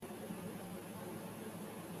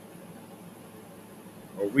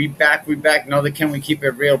We back. Another Can We Keep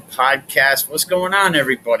It Real podcast. What's going on,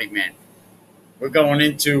 everybody, man? We're going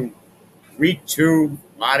into week 2.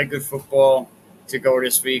 A lot of good football to go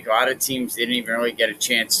this week. A lot of teams didn't even really get a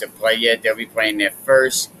chance to play yet. They'll be playing their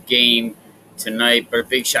first game tonight. But a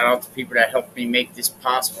big shout out to people that helped me make this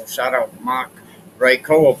possible. Shout out Mark Wright,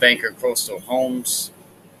 Coldwell Banker, Coastal Homes,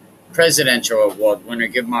 Presidential Award winner.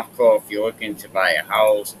 Give them a call if you're looking to buy a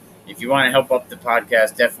house. If you want to help up the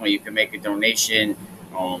podcast, definitely you can make a donation.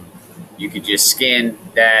 You can just scan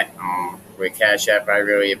that with Cash App. I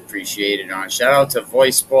really appreciate it. Shout out to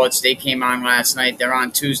Voice Sports. They came on last night. They're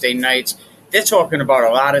on Tuesday nights. They're talking about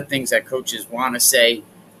a lot of things that coaches want to say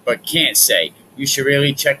but can't say. You should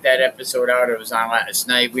really check that episode out. It was on last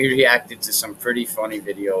night. We reacted to some pretty funny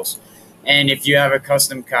videos. And if you have a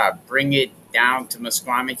custom car, bring it down to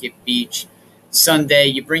Musquamaket Beach Sunday.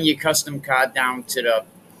 You bring your custom car down to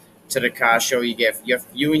the car show.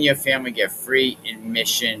 You and your family get free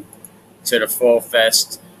admission to the Fall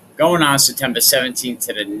Fest going on September 17th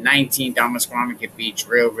to the 19th on Musquamaket Beach.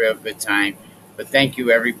 Real good time. But thank you,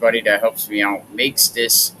 everybody that helps me out, makes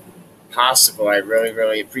this possible. I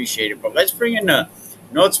really appreciate it. But let's bring in the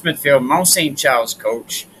North Smithfield Mount St. Charles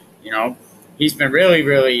coach. He's been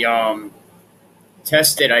really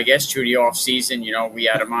tested, I guess, through the off season. We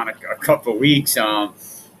had him on a couple of weeks.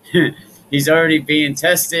 He's already being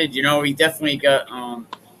tested. He definitely got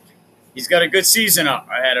he's got a good season up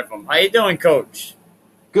ahead of him. How you doing, Coach?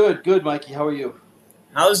 Good, Mikey. How are you?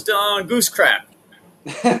 How's the goose crap?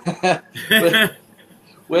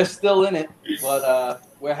 We're still in it, but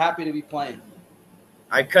we're happy to be playing.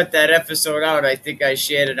 I cut that episode out. I think I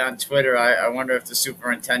shared it on Twitter. I wonder if the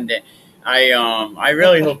superintendent. I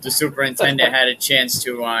really hope the superintendent had a chance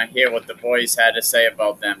to hear what the boys had to say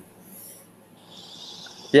about them.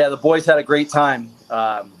 Yeah, the boys had a great time.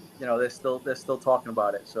 They're still talking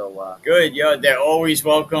about it. So good. Yeah, they're always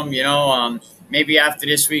welcome. Maybe after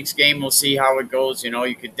this week's game, we'll see how it goes.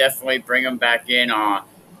 You could definitely bring them back in.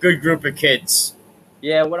 Good group of kids.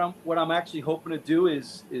 Yeah, what I'm actually hoping to do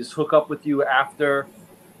is hook up with you after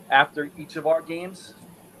each of our games.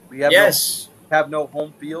 We have no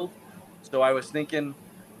home field, so I was thinking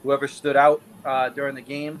whoever stood out during the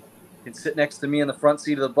game can sit next to me in the front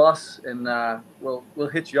seat of the bus, and we'll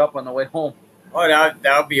hit you up on the way home. Oh,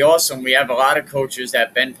 that would be awesome. We have a lot of coaches that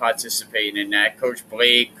have been participating in that. Coach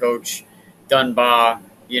Blake, Coach Dunbar.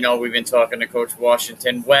 We've been talking to Coach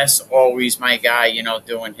Washington. Wes, always my guy,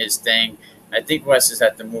 doing his thing. I think Wes is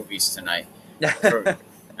at the movies tonight.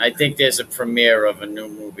 I think there's a premiere of a new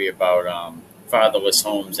movie about fatherless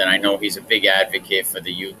homes, and I know he's a big advocate for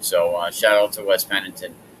the youth. So shout out to Wes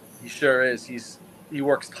Pennington. He sure is. He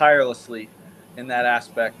works tirelessly in that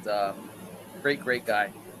aspect. Great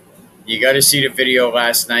guy. You got to see the video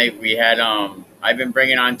last night. We had I've been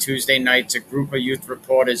bringing on Tuesday nights a group of youth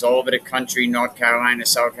reporters all over the country, North Carolina,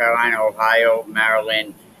 South Carolina, Ohio,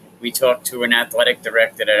 Maryland. We talked to an athletic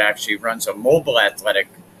director that actually runs a mobile athletic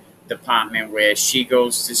department where she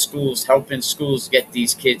goes to schools, helping schools get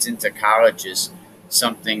these kids into colleges,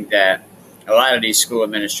 something that a lot of these school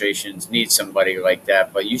administrations need somebody like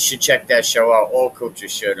that. But you should check that show out. All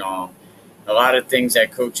coaches should. A lot of things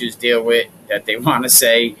that coaches deal with that they want to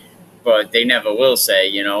say, but they never will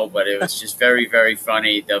say, but it was just very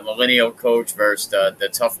funny. The millennial coach versus the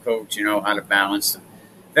tough coach, how to balance them.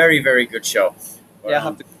 Very good show. Yeah, I'll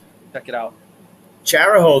have to check it out.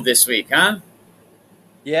 Chariho this week, huh?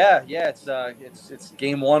 Yeah, it's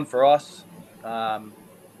game 1 for us. I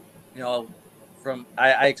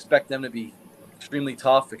expect them to be extremely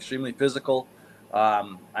tough, extremely physical.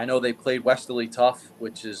 I know they played Westerly tough,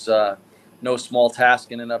 which is no small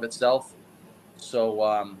task in and of itself. So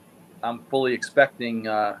I'm fully expecting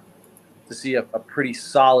to see a pretty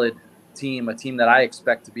solid team, a team that I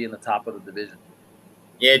expect to be in the top of the division.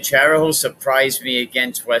 Yeah, Chariho surprised me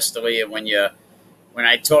against Westerly. And when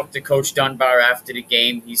I talked to Coach Dunbar after the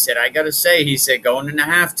game, he said, I got to say, going into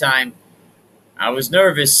halftime, I was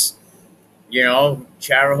nervous.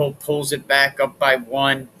 Chariho pulls it back up by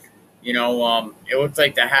 1. It looked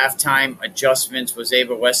like the halftime adjustments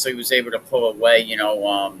Wesley was able to pull away,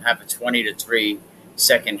 have a 20-3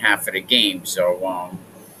 second half of the game. So,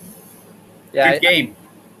 good game.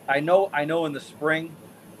 I know in the spring,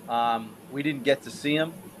 we didn't get to see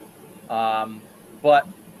him. But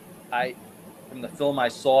from the film I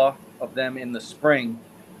saw of them in the spring,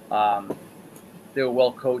 they were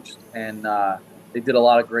well coached and they did a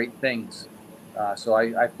lot of great things. So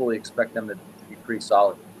I fully expect them to be pretty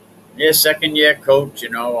solid. Yeah, second-year coach,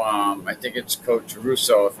 I think it's Coach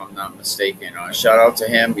Russo, if I'm not mistaken. Shout out to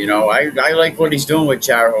him. I like what he's doing with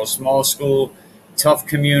Chariho. Small school, tough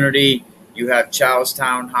community. You have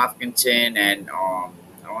Charlestown, Hopkinton, and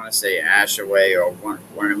I want to say Ashaway or one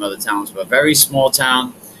of the other towns, but very small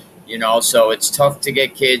town. So it's tough to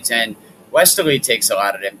get kids, and Westerly takes a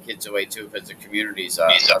lot of them kids away too because the communities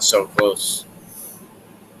are so close.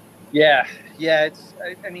 Yeah, it's.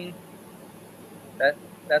 I mean,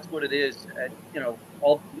 that's what it is. And,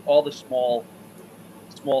 all the small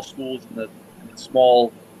schools in the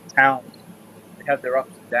small towns, they have their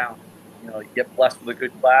ups and downs. You get blessed with a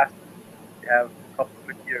good class. You have a couple of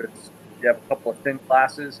good years. You have a couple of thin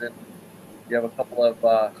classes, and you have a couple of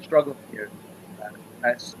struggling years.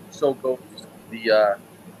 And so goes the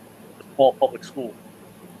small public school.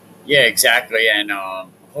 Yeah, exactly. And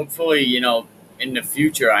hopefully, in the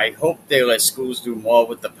future, I hope they let schools do more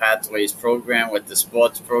with the Pathways program, with the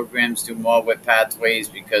sports programs, do more with Pathways,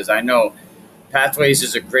 because I know Pathways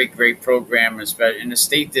is a great, great program, especially in a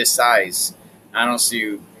state this size. I don't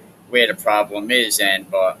see where the problem is,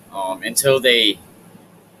 but until they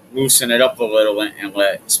loosen it up a little and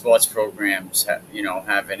let sports programs,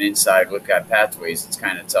 have an inside look at Pathways, it's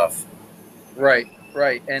kind of tough. Right,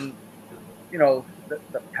 and the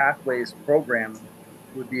Pathways program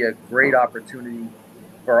would be a great opportunity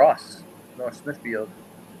for us, North Smithfield.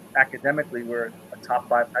 Academically, we're a top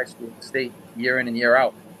 5 high school in the state year in and year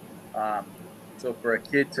out. So for a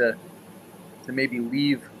kid to maybe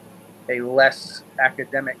leave a less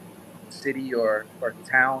academic city or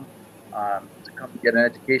town to come get an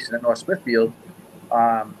education at North Smithfield,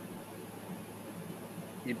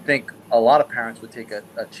 you'd think a lot of parents would take a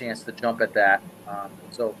chance to jump at that.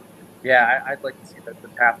 So, yeah, I'd like to see that the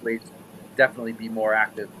Pathways definitely be more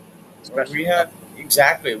active. Especially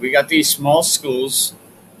We got these small schools,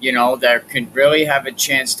 that can really have a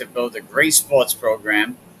chance to build a great sports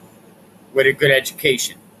program with a good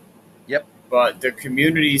education. Yep. But the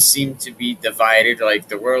communities seem to be divided, like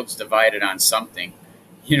the world's divided on something.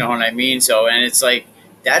 You know what I mean? So, and it's like,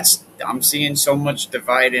 I'm seeing so much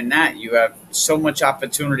divide in that. You have so much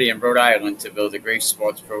opportunity in Rhode Island to build a great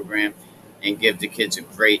sports program and give the kids a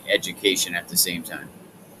great education at the same time.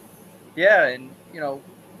 Yeah, and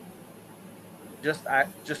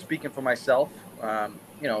just speaking for myself,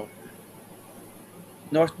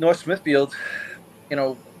 North Smithfield,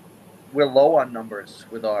 we're low on numbers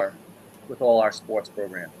with all our sports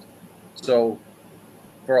programs. So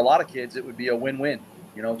for a lot of kids, it would be a win-win.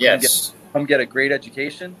 Yes. Come get a great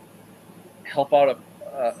education, help out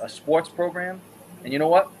a sports program, and you know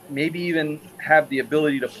what? Maybe even have the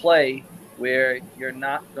ability to play where you're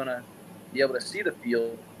not gonna be able to see the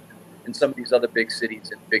field in some of these other big cities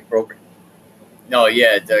and big programs. No,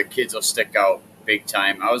 yeah, the kids will stick out big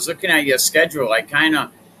time. I was looking at your schedule. I kind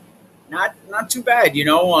of not too bad.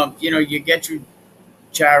 You get through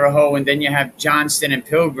Charahoe, and then you have Johnston and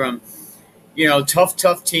Pilgrim.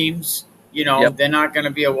 Tough teams. Yep. They're not going to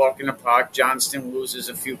be a walk in the park. Johnston loses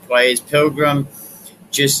a few plays. Pilgrim,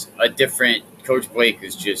 just a different. Coach Blake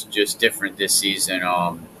is just different this season.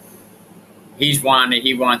 He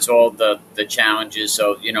wants all the challenges.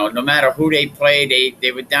 So no matter who they play,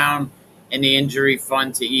 they were down in the injury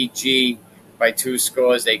fund to EG by 2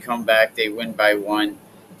 scores. They come back. They win by 1.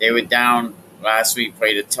 They were down last week.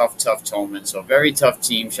 Played a tough Tolman. So very tough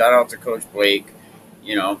team. Shout out to Coach Blake.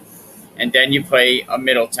 And then you play a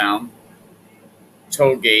Middletown,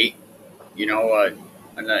 Tollgate,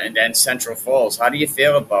 and then Central Falls. How do you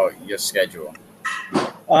feel about your schedule?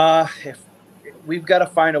 If we've got to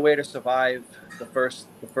find a way to survive the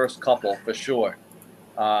first couple for sure.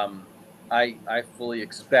 I fully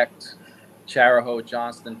expect Charahoe,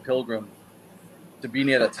 Johnston, Pilgrim to be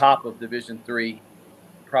near the top of Division III,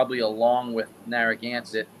 probably along with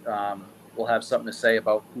Narragansett. We'll have something to say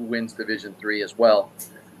about who wins Division III as well.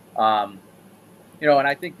 And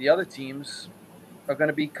I think the other teams are going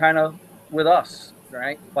to be kind of with us,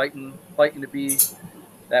 right? Fighting to be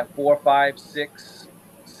that 4, 5, 6,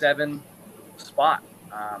 7 spot.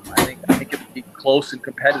 I think it would be close and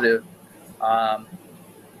competitive the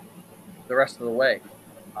rest of the way.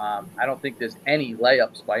 I don't think there's any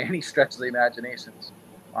layups by any stretch of the imaginations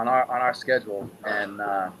on our schedule, and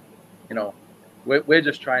we're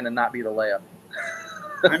just trying to not be the layup.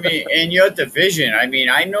 I mean, in your division,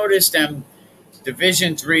 I noticed them.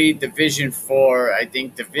 Division III, Division IV. I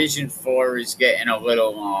think Division IV is getting a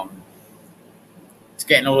little it's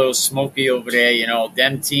getting a little smoky over there.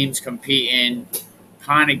 Them teams competing,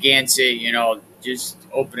 Ponagansett, just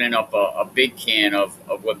opening up a big can of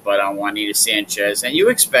what but on Juanita Sanchez, and you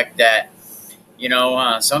expect that.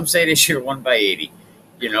 Some say they should have won by 80.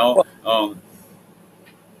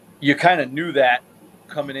 You kind of knew that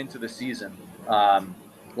coming into the season.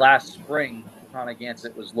 Last spring,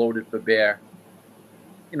 Ponagansett was loaded for bear.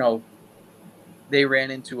 They ran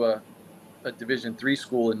into a Division III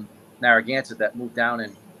school Narragansett that moved down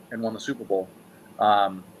and won the Super Bowl.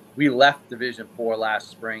 We left Division IV last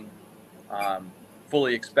spring,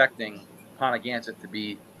 fully expecting Pontiac to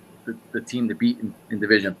be the team to beat in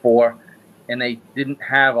Division IV, and they didn't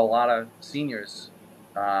have a lot of seniors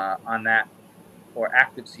on that, or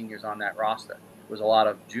active seniors on that roster. It was a lot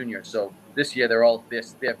of juniors. So this year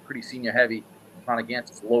they're pretty senior heavy. Pontiac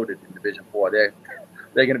is loaded in Division IV. They're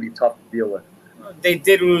going to be tough to deal with. They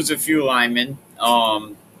did lose a few linemen.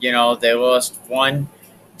 They lost 1,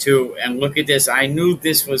 2, and look at this. I knew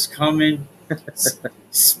this was coming.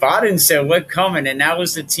 Spartan said, we're coming, and that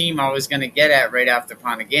was the team I was going to get at right after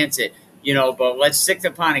Pontiac. But let's stick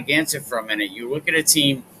to Pontiac for a minute. You look at a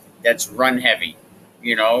team that's run heavy,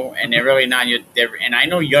 and they're really not. And I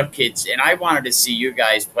know your kids, and I wanted to see you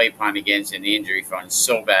guys play Pontiac in the injury fund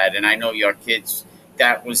so bad, and I know your kids,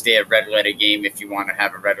 that was their red letter game if you want to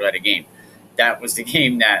have a red letter game. That was the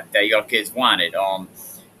game that your kids wanted.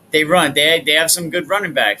 They run. They have some good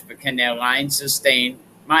running backs, but can their line sustain?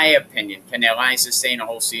 My opinion, can their line sustain a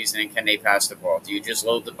whole season, and can they pass the ball? Do you just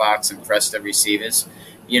load the box and press the receivers?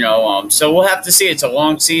 So we'll have to see. It's a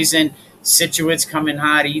long season. Situate's coming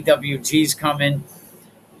hot. EWG's coming.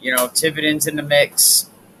 Tiverton's in the mix.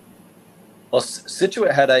 Well,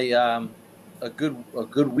 Situate had a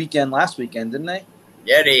good weekend last weekend, didn't they?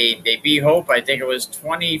 Yeah, they beat Hope. I think it was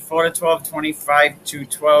 24-12,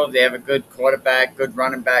 25-12. They have a good quarterback, good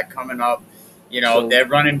running back coming up. Their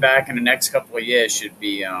running back in the next couple of years should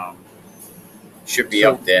be up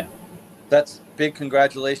there. That's big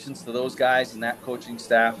congratulations to those guys and that coaching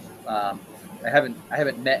staff. I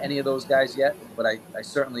haven't met any of those guys yet, but I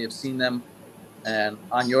certainly have seen them and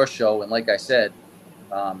on your show. And like I said,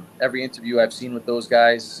 every interview I've seen with those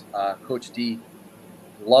guys, Coach D,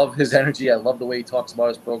 love his energy. I love the way he talks about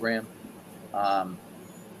his program. And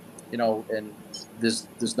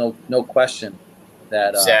there's no question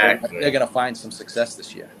that exactly. They're going to find some success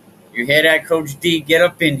this year. You hear that, Coach D? Get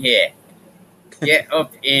up in here. Get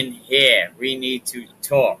up in here. We need to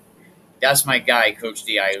talk. That's my guy, Coach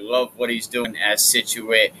D. I love what he's doing at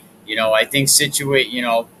Situate. I think Situate,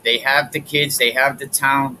 they have the kids, they have the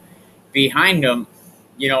town behind them,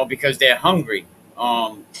 because they're hungry.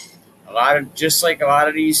 Just like a lot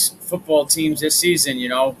of these football teams this season,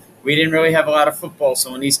 we didn't really have a lot of football.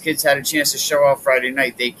 So when these kids had a chance to show out Friday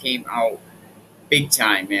night, they came out big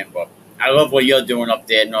time, man. But I love what you're doing up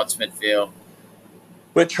there at North Smithfield.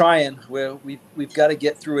 We're trying. We've got to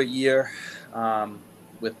get through a year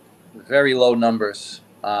with very low numbers.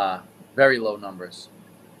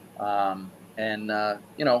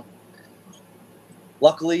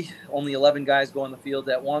 Luckily, only 11 guys go on the field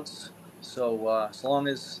at once. So as long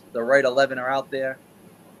as the right 11 are out there,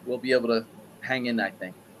 we'll be able to hang in, I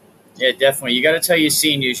think. Yeah, definitely. You got to tell your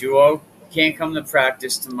seniors, you all can't come to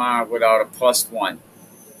practice tomorrow without a +1.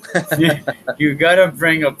 You got to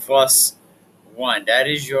bring a +1. That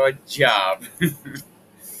is your job.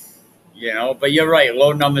 But you're right.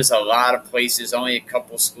 Low numbers, a lot of places. Only a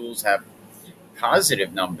couple schools have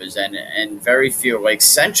positive numbers, and very few. Like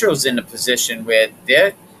Central's in a position where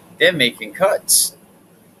they're making cuts.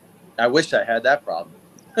 I wish I had that problem.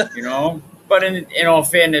 But in all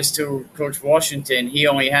fairness to Coach Washington, he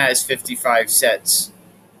only has 55 sets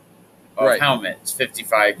of helmets,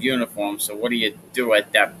 55 uniforms. So what do you do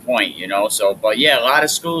at that point, But, yeah, a lot of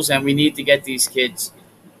schools, and we need to get these kids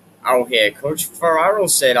out here. Coach Ferraro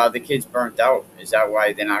said, are the kids burnt out? Is that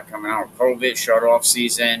why they're not coming out? COVID, short off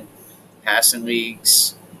season, passing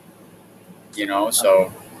leagues,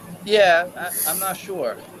 so. Yeah, I'm not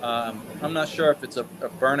sure. I'm not sure if it's a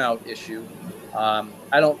burnout issue.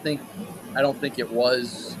 I don't think it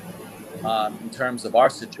was in terms of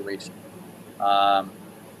our situation.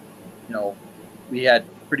 We had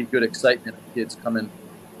pretty good excitement of kids coming,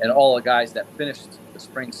 and all the guys that finished the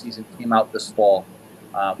spring season came out this fall.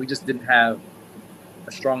 We just didn't have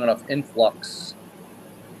a strong enough influx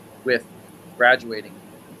with graduating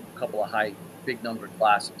a couple of big numbered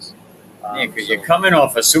classes. Because you're coming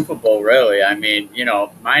off a Super Bowl, really. I mean,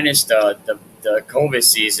 minus the COVID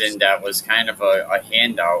season, that was kind of a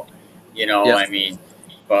handout, Yes. I mean,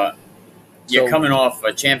 but you're coming off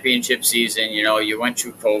a championship season, you went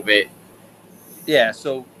through COVID. Yeah,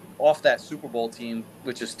 so off that Super Bowl team,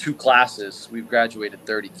 which is 2 classes, we've graduated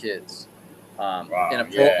 30 kids. Wow,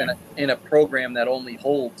 in a program that only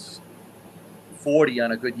holds 40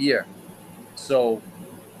 on a good year. So,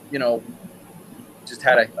 just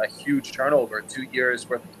had a huge turnover. 2 years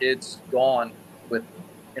worth of kids gone with,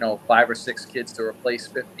 5 or 6 kids to replace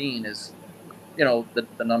 15 is, the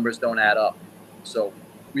numbers don't add up. So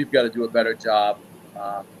we've got to do a better job.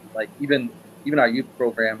 Like even our youth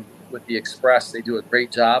program with the Express, they do a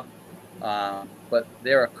great job. but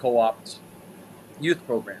they're a co-opt youth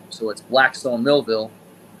program. So it's Blackstone Millville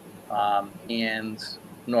and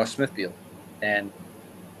North Smithfield. And,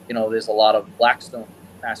 there's a lot of Blackstone,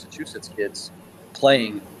 Massachusetts kids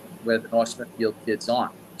playing where the North Smithfield kids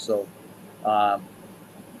aren't. So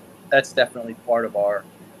that's definitely part of our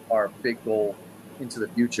big goal into the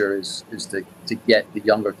future is to get the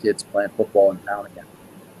younger kids playing football in town again.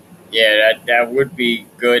 Yeah, that would be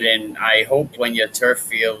good. And I hope when your turf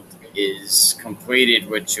field is completed,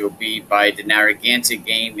 which will be by the Narragansett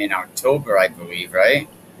game in October, I believe, right?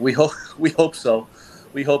 We hope so.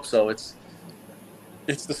 We hope so. It's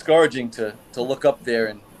discouraging to look up there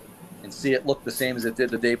and see it look the same as it did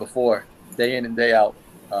the day before, day in and day out.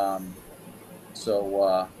 I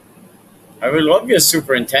would love your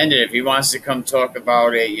superintendent if he wants to come talk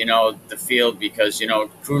about it, the field, because,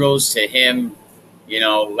 kudos to him,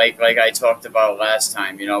 like I talked about last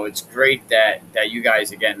time, it's great that you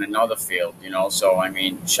guys are getting another field, so, I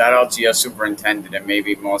mean, shout out to your superintendent, and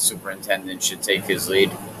maybe more superintendents should take his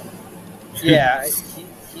lead. Yeah,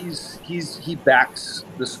 he backs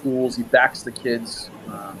the schools, he backs the kids.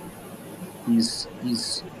 He's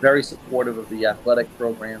very supportive of the athletic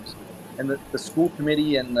programs, and the school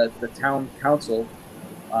committee and the town council,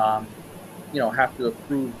 have to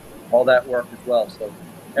approve all that work as well. So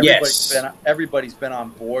everybody's been on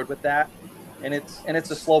board with that, and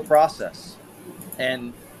it's a slow process.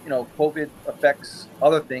 And COVID affects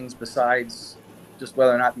other things besides just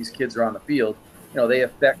whether or not these kids are on the field. They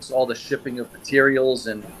affects all the shipping of materials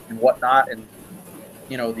and whatnot, and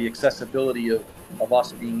the accessibility of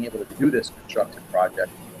us being able to do this construction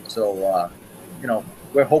project. So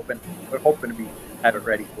we're hoping to have it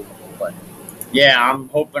ready for play. Yeah, I'm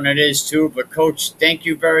hoping it is too. But Coach, thank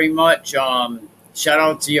you very much. Shout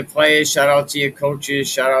out to your players, shout out to your coaches,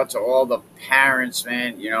 shout out to all the parents,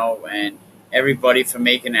 man, and everybody for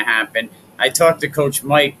making it happen. I talked to Coach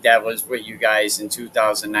Mike that was with you guys in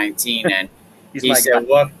 2019, and he said,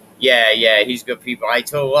 "Look, yeah, he's good people." I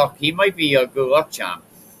told, "Look, he might be a good luck charm."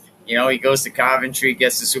 He goes to Coventry,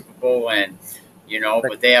 gets the Super Bowl, and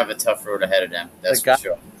but they have a tough road ahead of them. That's for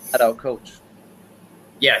sure. Our coach.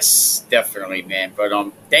 Yes, definitely, man. But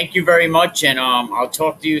thank you very much, and I'll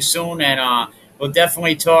talk to you soon, and we'll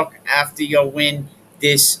definitely talk after your win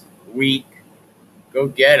this week. Go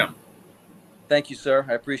get them. Thank you, sir.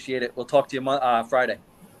 I appreciate it. We'll talk to you Friday.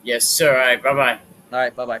 Yes, sir. All right, bye-bye. All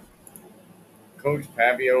right, bye-bye. Coach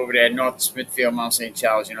Pavia over there at North Smithfield, Mount St.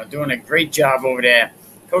 Charles, doing a great job over there.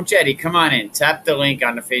 Coach Eddie, come on in. Tap the link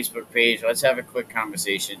on the Facebook page. Let's have a quick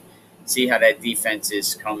conversation. See how that defense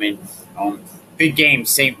is coming. Big game,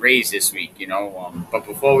 St. Ray's this week, But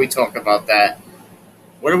before we talk about that,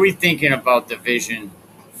 what are we thinking about Division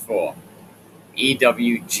 4?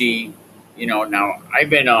 EWG, now I've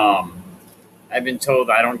been told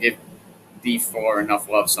I don't give D4 enough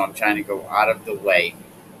love, so I'm trying to go out of the way.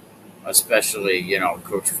 Especially,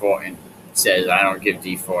 Coach Fortin says I don't give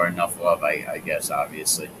D4 enough love, I guess,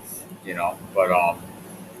 obviously. But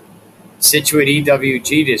Scituate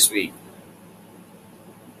EWG this week.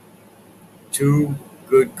 2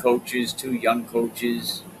 good coaches, 2 young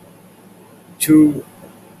coaches, 2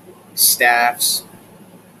 staffs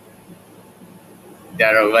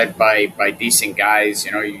that are led by decent guys.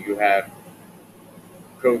 You have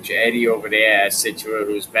Coach Eddie over there at Scituate,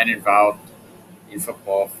 who's been involved in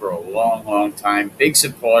football for a long, long time. Big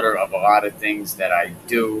supporter of a lot of things that I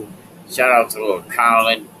do. Shout out to little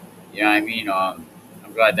Colin. You know what I mean? I'm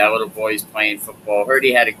glad that little boy's playing football. Heard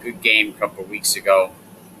he had a good game a couple of weeks ago.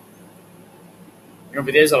 But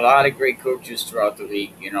there's a lot of great coaches throughout the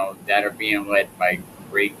league, that are being led by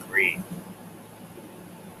great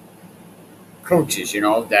coaches,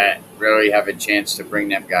 that really have a chance to bring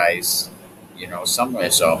them guys, somewhere.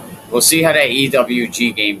 So we'll see how that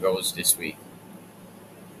EWG game goes this week.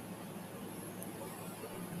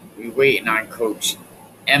 We're waiting on Coach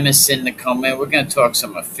Emerson to come in. We're going to talk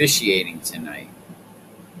some officiating tonight.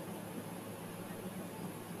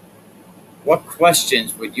 What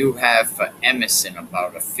questions would you have for Emerson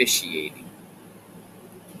about officiating?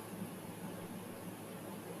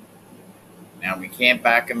 Now, we can't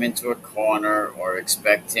back him into a corner or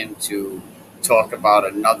expect him to talk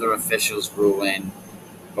about another official's ruling.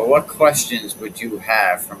 But what questions would you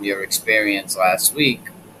have from your experience last week?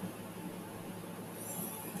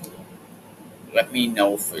 Let me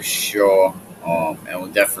know for sure, and we'll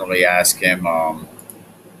definitely ask him.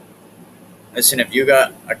 Listen, if you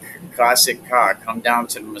got a classic car, come down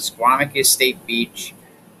to the Musqueamick Estate Beach,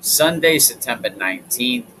 Sunday, September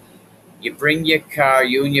 19th. You bring your car,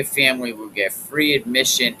 you and your family will get free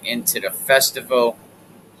admission into the festival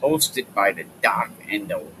hosted by the Doc and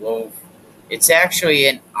the Wolf. It's actually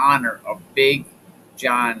in honor of Big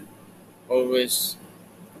John Otis,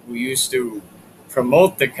 who used to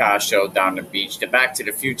promote the car show down the beach. The Back to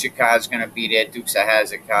the Future car is going to be there. Dukes of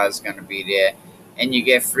Hazzard car is going to be there, and you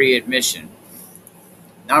get free admission.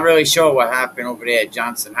 Not really sure what happened over there at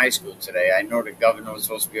Johnson High School today. I know the governor was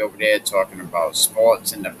supposed to be over there talking about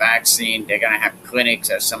sports and the vaccine. They're going to have clinics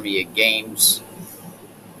at some of your games.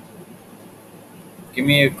 Give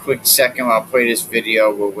me a quick second while I play this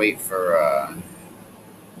video. We'll wait for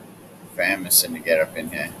Emerson to get up in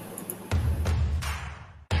here.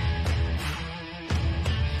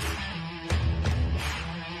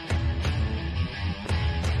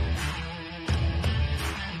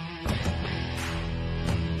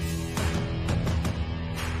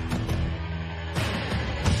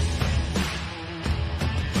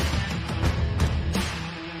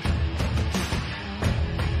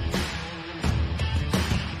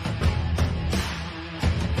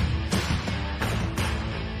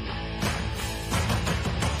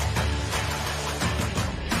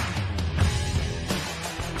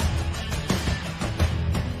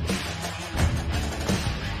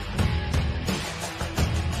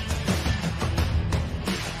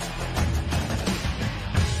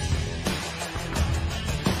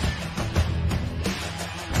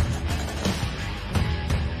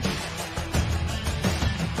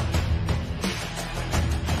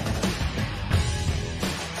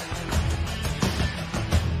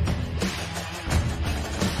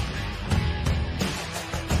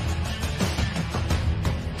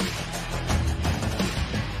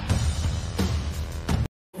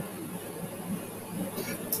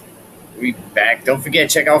 We back. Don't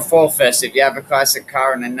forget, check out Fall Fest. If you have a classic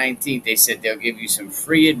car on the 19th, they said they'll give you some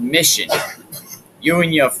free admission. You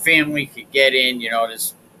and your family could get in. You know,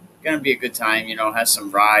 there's going to be a good time. You know, have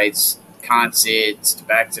some rides, concerts, the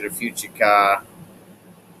Back to the Future car,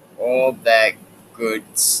 all that good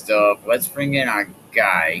stuff. Let's bring in our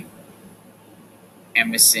guy,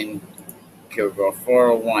 Emerson Kilgore,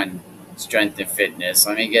 401 Strength and Fitness.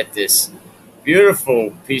 Let me get this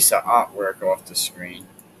beautiful piece of artwork off the screen.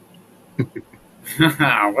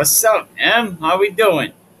 What's up, Em? How we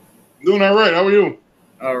doing? Doing all right. How are you?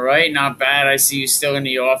 All right, not bad. I see you still in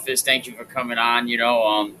the office. Thank you for coming on. You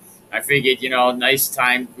know, I figured, you know, nice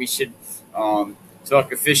time. We should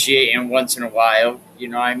talk officiating once in a while. You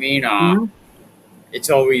know what I mean?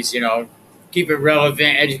 It's always, you know, keep it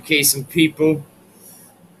relevant, educate some people.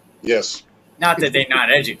 Yes. Not that they're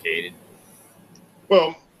not educated.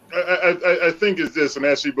 Well, I think it's this, and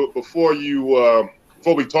actually,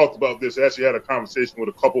 before we talked about this, I actually had a conversation with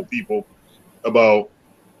a couple people about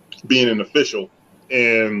being an official.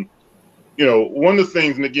 And, you know, one of the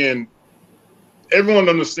things, and again, everyone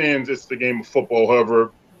understands it's the game of football.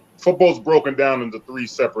 However, football's broken down into three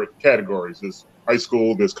separate categories. There's high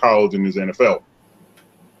school, there's college, and there's NFL.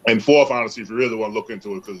 And fourth, honestly, if you really want to look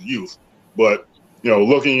into it, because youth. But, you know,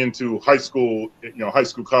 looking into high school,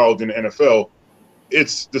 college, and NFL,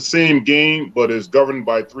 it's the same game, but it's governed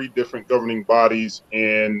by three different governing bodies,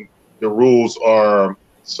 and the rules are,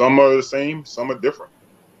 some are the same, some are different.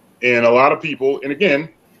 And a lot of people, and again,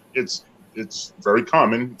 it's very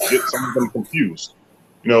common, get some of them confused.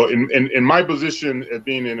 You know, in my position as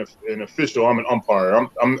being an official, I'm an umpire.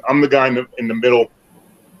 I'm the guy in the middle.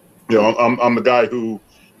 You know, I'm the guy who,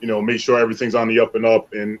 you know, make sure everything's on the up and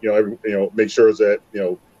up, and make sure that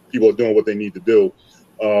people are doing what they need to do.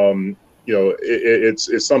 You know,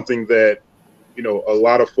 it's something that, you know, a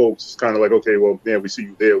lot of folks kind of like, okay, well, man, we see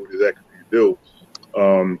you there. What exactly do you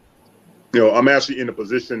do? You know, I'm actually in a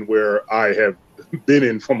position where I have been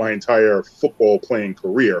in for my entire football playing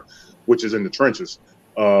career, which is in the trenches.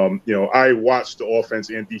 You know, I watch the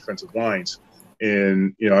offense and defensive lines,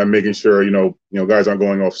 and, you know, I'm making sure, guys aren't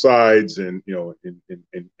going off sides and,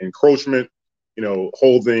 in encroachment,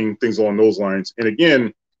 holding, things along those lines. And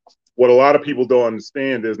again, what a lot of people don't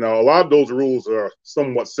understand is, now a lot of those rules are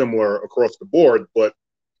somewhat similar across the board, but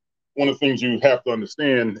one of the things you have to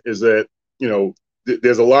understand is that, you know,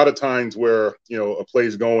 there's a lot of times where, a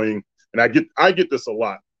play's going, and I get this a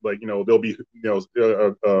lot. Like, there'll be,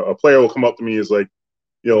 a player will come up to me as like,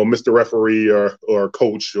 Mr. Referee or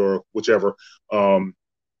coach or whichever,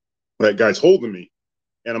 that guy's holding me.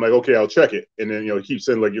 And I'm like, okay, I'll check it. And then, he keeps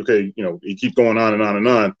saying like, okay, he keeps going on and on and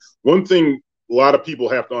on. One thing a lot of people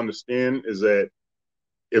have to understand is that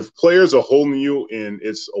if players are holding you and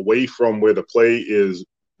it's away from where the play is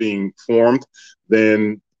being formed,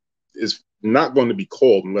 then it's not going to be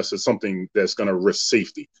called unless it's something that's going to risk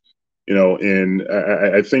safety. And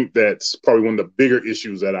I think that's probably one of the bigger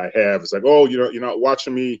issues that I have. It's like, oh, you're not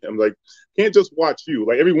watching me. I'm like, can't just watch you.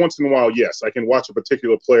 Like every once in a while, yes, I can watch a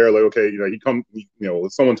particular player. Like, okay,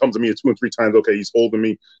 if someone comes to me 2 and 3 times, okay, he's holding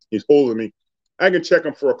me. I can check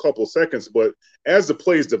him for a couple of seconds, but as the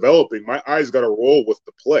play is developing, my eyes got to roll with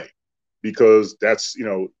the play because that's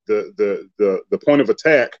the point of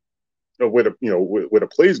attack where the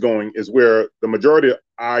play's going is where the majority of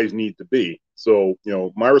eyes need to be. So,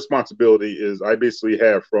 my responsibility is I basically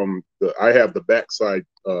have the backside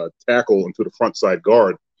tackle into the front side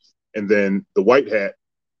guard, and then the white hat,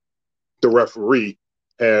 the referee,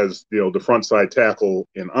 has the front side tackle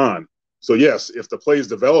and on. So yes, if the play is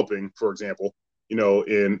developing, for example,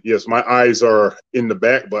 and yes, my eyes are in the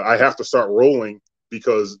back, but I have to start rolling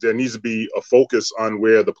because there needs to be a focus on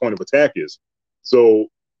where the point of attack is. So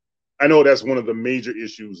I know that's one of the major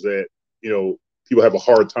issues that, people have a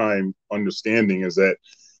hard time understanding is that,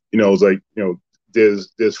 it's like,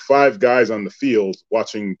 there's 5 guys on the field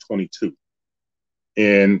watching 22.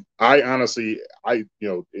 And I honestly, it's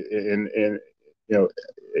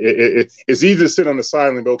easy to sit on the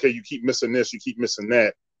sideline and go, okay, you keep missing this, you keep missing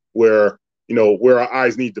that, where our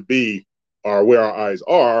eyes need to be are where our eyes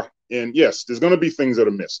are. And yes, there's going to be things that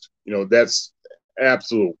are missed. That's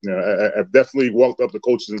absolute. I've definitely walked up to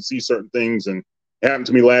coaches and see certain things, and it happened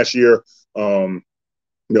to me last year. I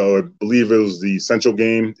believe it was the Central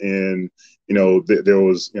game, and there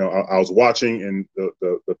was I was watching, and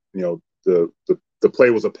the play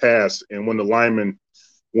was a pass, and when the lineman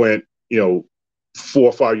went 4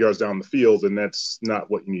 or 5 yards down the field, and that's not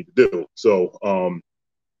what you need to do. So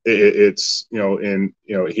he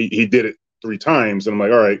did it 3 times, and I'm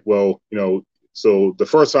like, all right, well, so the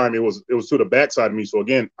first time it was to the backside of me. So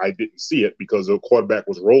again, I didn't see it because the quarterback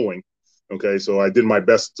was rolling. Okay, so I did my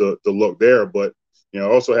best to look there, but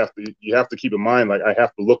also you have to keep in mind, like I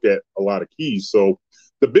have to look at a lot of keys. So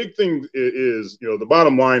the big thing is, the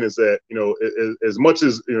bottom line is that, as much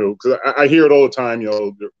as, because I hear it all the time,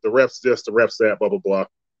 the refs this, the refs that, blah, blah, blah.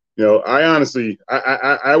 I honestly,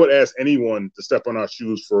 I would ask anyone to step on our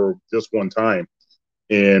shoes for just one time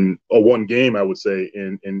or one game, I would say,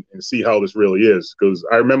 and see how this really is. Because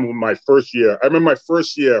I remember my first year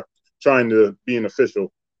trying to be an official.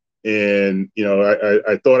 And,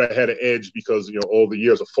 I thought I had an edge because, all the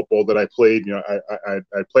years of football that I played,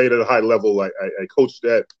 I played at a high level. I coached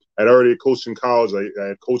I'd already coached in college. I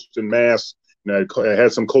had coached in Mass, I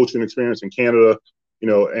had some coaching experience in Canada,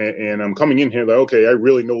 and I'm coming in here like, okay, I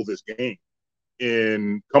really know this game.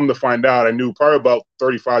 And come to find out, I knew probably about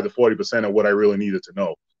 35 to 40% of what I really needed to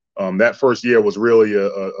know. That first year was really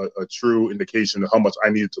a true indication of how much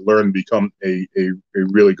I needed to learn to become a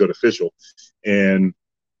really good official. And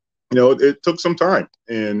it took some time,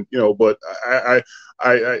 and but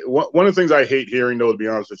one of the things I hate hearing, though, to be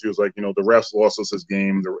honest with you, is like the refs lost us this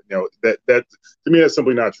game. That to me, that's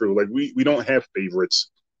simply not true. Like we don't have favorites.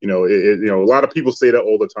 A lot of people say that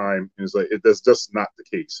all the time, and it's like that's just not the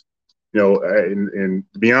case. And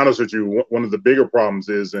to be honest with you, one of the bigger problems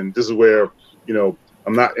is, and this is where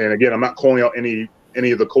I'm not calling out any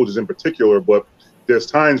of the coaches in particular, but there's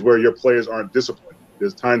times where your players aren't disciplined.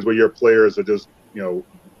 There's times where your players are just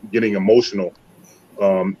getting emotional,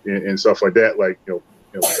 and stuff like that. Like I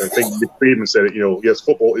think Nick Friedman said it. Yes,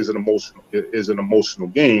 football is an emotional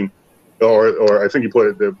game, or I think he put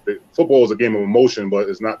it. The football is a game of emotion, but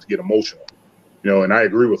it's not to get emotional. And I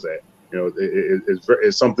agree with that.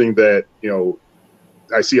 It's something that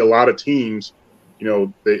I see a lot of teams.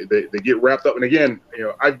 They get wrapped up, and again,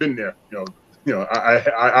 I've been there. I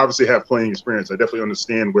obviously have playing experience. I definitely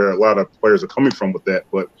understand where a lot of players are coming from with that,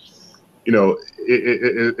 but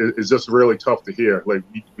it's just really tough to hear. Like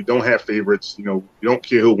we don't have favorites. We don't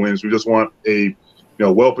care who wins. We just want a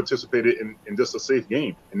well participated and just a safe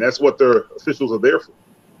game, and that's what their officials are there for.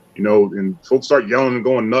 And folks start yelling and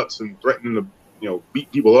going nuts and threatening to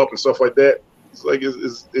beat people up and stuff like that. It's like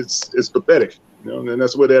it's pathetic. And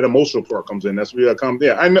that's where that emotional part comes in. That's where that comes.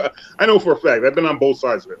 Yeah, I know for a fact. I've been on both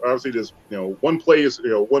sides of it. Obviously, there's one play is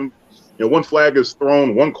one flag is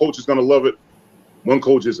thrown. One coach is going to love it. One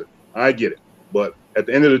coach isn't. I get it, but at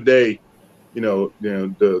the end of the day,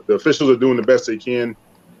 the officials are doing the best they can,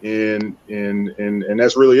 and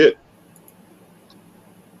that's really it.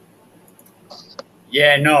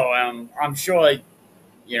 Yeah, no, I'm sure. Let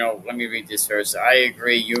me read this first. I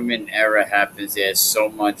agree. Human error happens. There's so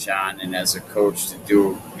much on, and as a coach to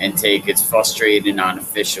do and take, it's frustrating on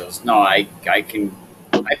officials. No, I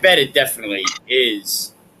bet it definitely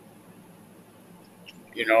is.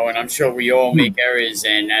 And I'm sure we all make errors.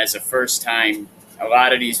 And as a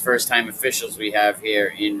lot of these first-time officials we have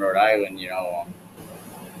here in Rhode Island,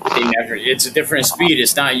 It's a different speed.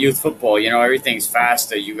 It's not youth football. Everything's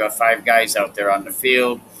faster. You got 5 guys out there on the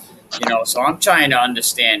field. So I'm trying to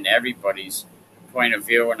understand everybody's point of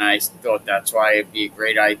view, and I thought that's why it'd be a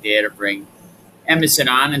great idea to bring Emerson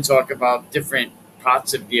on and talk about different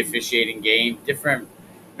parts of the officiating game, different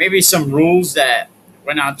maybe some rules that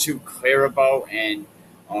we're not too clear about, and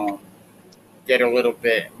get a little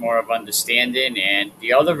bit more of understanding. And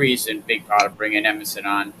the other reason, big part of bringing Emerson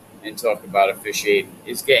on and talk about officiating,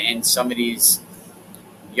 is getting some of these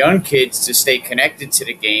young kids to stay connected to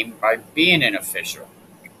the game by being an official,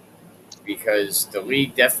 because the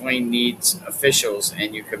league definitely needs officials,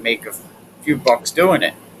 and you can make a few bucks doing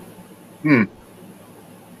it.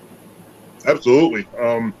 Absolutely.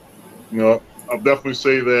 I'll definitely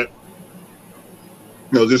say that,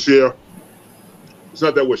 this year, it's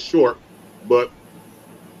not that we're short, but,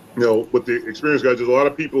 with the experienced guys, there's a lot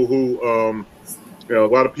of people who, a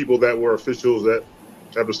lot of people that were officials that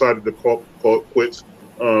have decided to call it quits.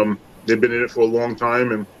 They've been in it for a long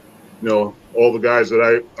time, and, all the guys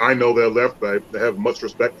that I know that left, I have much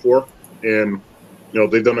respect for, and,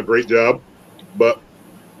 they've done a great job, but,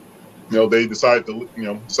 they decided to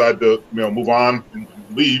move on and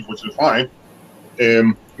leave, which is fine.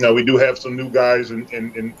 And, we do have some new guys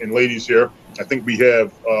and ladies here. I think we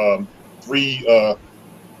have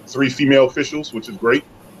three female officials, which is great.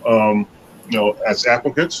 As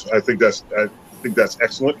applicants, I think that's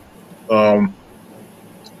excellent. And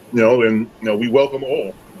we welcome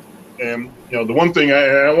all. And the one thing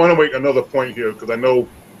I want to make another point here, because I know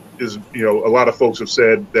is a lot of folks have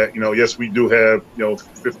said that yes, we do have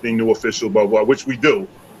 15 new officials, blah blah, which we do.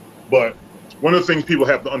 But one of the things people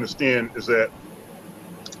have to understand is that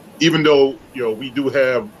even though we do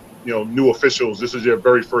have new officials, this is their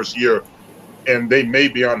very first year, and they may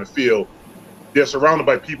be on the field, they're surrounded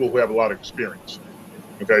by people who have a lot of experience.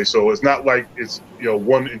 Okay, so it's not like it's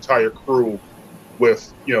one entire crew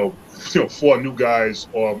with 4 new guys,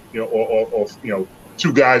 or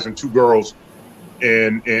 2 guys and 2 girls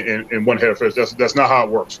and one head official. That's not how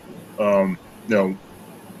it works.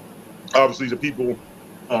 Obviously the people,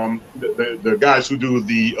 the guys who do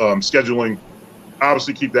the scheduling,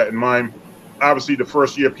 obviously keep that in mind. Obviously the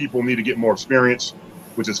first year people need to get more experience,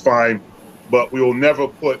 which is fine, but we will never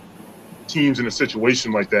put teams in a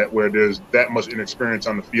situation like that where there's that much inexperience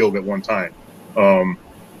on the field at one time. I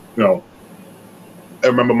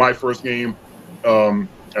remember my first game,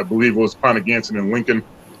 I believe it was Pontiganson and Lincoln.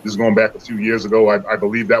 This is going back a few years ago. I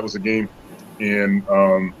believe that was a game. And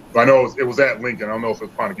I know it was at Lincoln. I don't know if it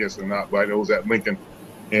was Pontiganson or not, but it was at Lincoln.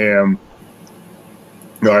 And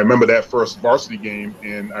I remember that first varsity game,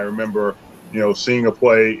 and I remember, seeing a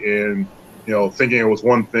play and, thinking it was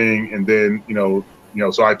one thing, and then,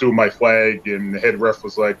 so I threw my flag, and the head ref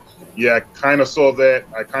was like, "Yeah, I kind of saw that.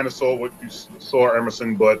 I kind of saw what you saw,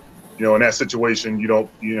 Emerson, but in that situation, you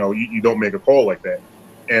don't make a call like that."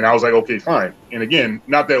 And I was like, "Okay, fine." And again,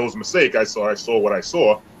 not that it was a mistake. I saw what I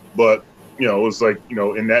saw, but it was like,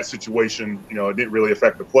 in that situation, it didn't really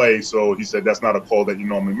affect the play. So he said, "That's not a call that you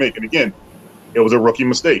normally make." And again, it was a rookie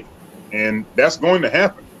mistake, and that's going to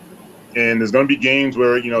happen. And there's going to be games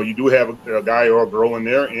where you do have a guy or a girl in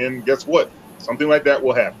there, and guess what? Something like that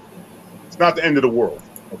will happen. It's not the end of the world,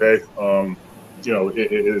 okay?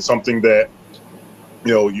 It's something that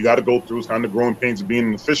you got to go through. It's kind of the growing pains of being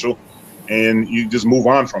an official, and you just move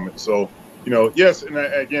on from it. So yes, and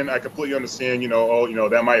I completely understand.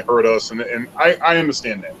 That might hurt us, and I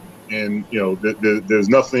understand that. And there's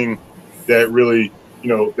nothing that really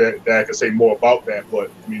that I can say more about that.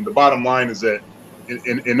 But I mean, the bottom line is that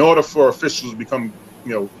in order for officials to become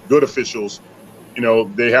good officials,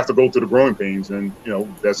 they have to go through the growing pains, and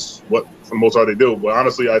that's what for the most part they do. But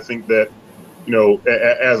honestly, I think that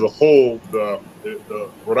as a whole, the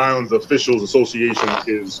Rhode Island Officials Association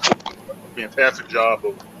is a fantastic job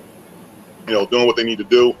of doing what they need to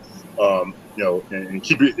do, and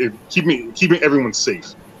keeping everyone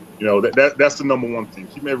safe. That's the number one thing,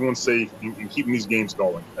 keeping everyone safe and keeping these games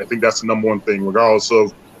going. I think that's the number one thing, regardless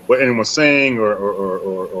of what anyone's saying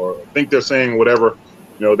or think they're saying, whatever.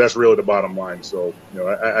 That's really the bottom line. So,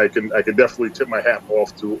 I can definitely tip my hat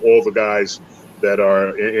off to all the guys that are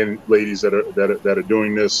and ladies that are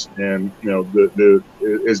doing this, and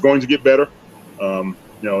it's going to get better.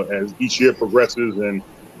 As each year progresses, and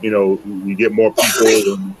you get more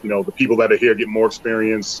people, and the people that are here get more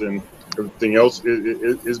experience, and everything else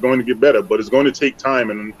is going to get better. But it's going to take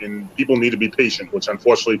time, and people need to be patient, which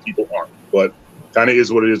unfortunately people aren't. But kind of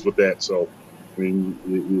is what it is with that. So. I mean,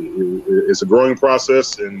 it's a growing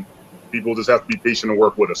process, and people just have to be patient and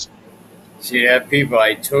work with us. See that, people?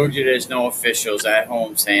 I told you there's no officials at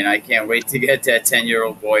home saying I can't wait to get that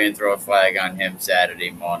 10-year-old boy and throw a flag on him Saturday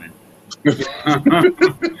morning. I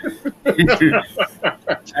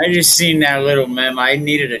just seen that little meme. I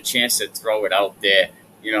needed a chance to throw it out there,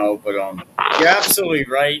 but you're absolutely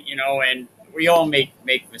right, and we all make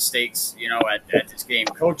mistakes, at this game.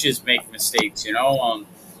 Coaches make mistakes,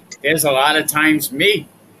 there's a lot of times me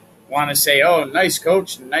want to say, oh, nice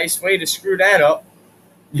coach, nice way to screw that up.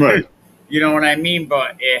 Right. You know what I mean?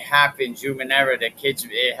 But it happens, human error. The kids,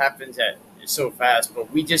 it happens so fast. But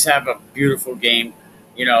we just have a beautiful game,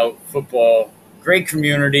 football, great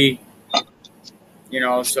community,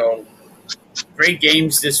 so great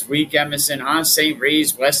games this week, Emerson, huh? St.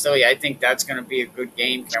 Ray's, Westerly, I think that's going to be a good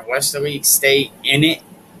game. Can Westerly stay in it?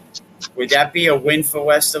 Would that be a win for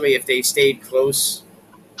Westerly if they stayed close?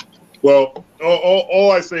 Well,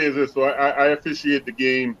 all I say is this. So I officiate the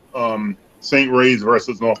game, St. Ray's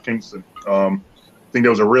versus North Kingston. I think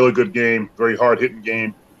that was a really good game, very hard-hitting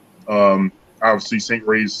game. Obviously, St.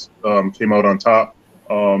 Ray's came out on top.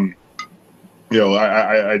 I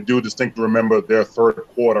do distinctly remember their third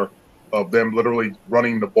quarter of them literally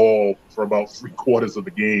running the ball for about 3/4 of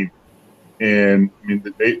the game, and I mean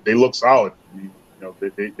they look solid. I mean,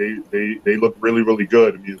 they look really, really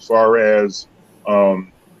good. I mean,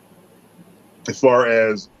 as far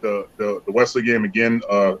as the Wesley game, again,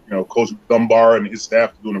 Coach Dunbar and his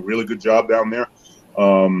staff are doing a really good job down there.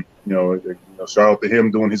 Shout out to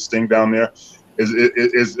him doing his thing down there.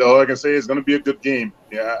 Is all I can say is going to be a good game.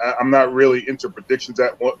 Yeah, I'm not really into predictions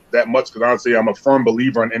that much because honestly, I'm a firm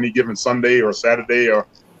believer on any given Sunday or Saturday or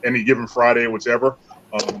any given Friday, whichever.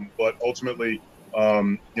 But ultimately,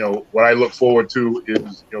 what I look forward to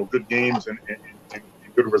is good games and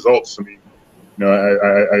good results. I mean,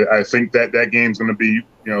 I think that game's going to be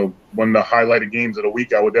one of the highlighted games of the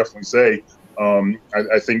week. I would definitely say.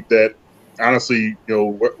 I think that honestly,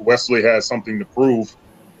 Wesley has something to prove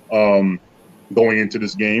going into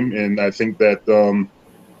this game, and I think that I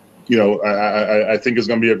think it's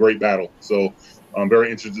going to be a great battle. So I'm very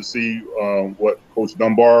interested to see what Coach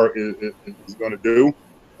Dunbar is going to do,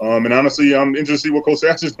 and honestly, I'm interested to see what Coach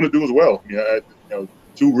Sash is going to do as well.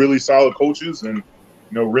 Two really solid coaches and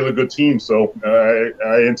really good teams. So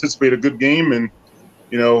I anticipate a good game, and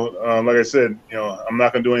like I said, I'm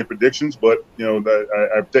not going to do any predictions, but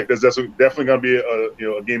I think that's definitely going to be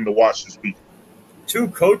a game to watch this week. Two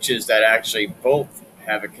coaches that actually both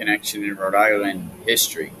have a connection in Rhode Island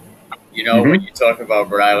history. When you talk about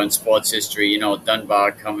Rhode Island sports history,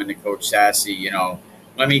 Dunbar coming to Coach Sassy,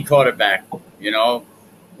 let me quarterback,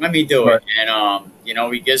 let me do it. And,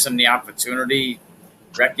 he gives them the opportunity,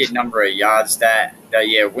 record number of yards that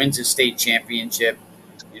year, wins a state championship,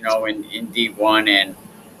 in D1. And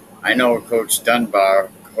I know Coach Dunbar,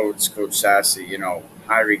 Coach Sassy,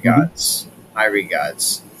 high regards, high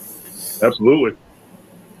regards. Absolutely.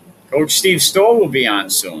 Coach Steve Storr will be on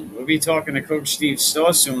soon. We'll be talking to Coach Steve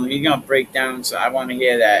Storr soon. He's going to break down. So I want to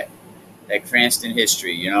hear that Cranston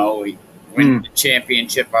history. He win the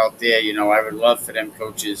championship out there. I would love for them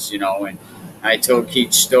coaches, and I told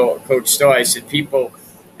Coach Storr, I said, people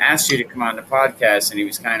asked you to come on the podcast, and he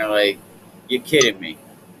was kind of like, you're kidding me.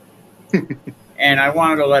 And I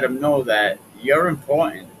wanted to let him know that you're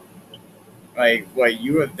important. Like what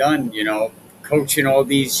you have done, coaching all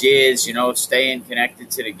these years, staying connected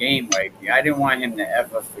to the game. Like I didn't want him to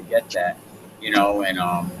ever forget that, and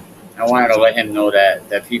I wanted to let him know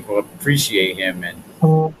that people appreciate him, and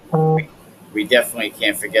we definitely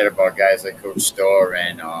can't forget about guys like Coach Storr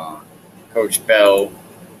and Coach Bell.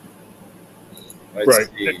 Let's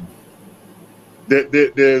see.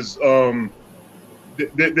 There's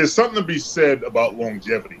something to be said about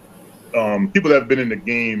longevity. People that have been in the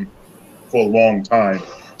game for a long time.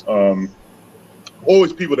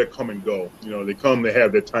 Always people that come and go. They come, they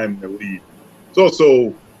have their time, and they leave. It's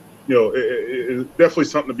also, it's definitely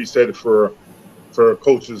something to be said for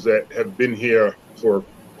coaches that have been here for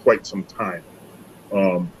quite some time.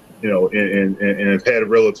 And have had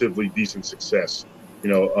relatively decent success.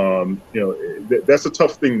 That's a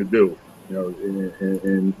tough thing to do.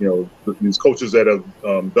 These coaches that have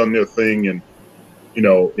done their thing and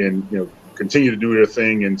continue to do their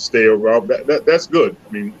thing and stay around. That's good.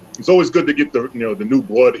 I mean, it's always good to get the new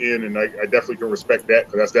blood in, and I definitely can respect that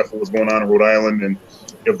because that's definitely what's going on in Rhode Island, and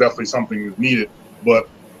it's definitely something that's needed. But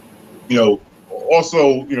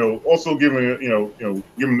also giving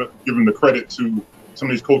the credit to some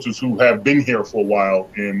of these coaches who have been here for a while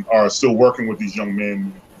and are still working with these young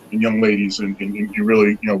men and young ladies and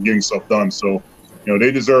really getting stuff done. So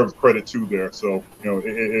they deserve credit too there. So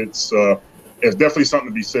it's definitely something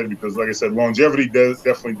to be said because, like I said, longevity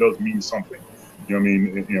definitely does mean something. You know what I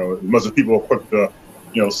mean? You know, as much as people are quick to,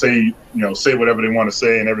 say whatever they want to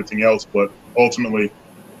say and everything else, but ultimately,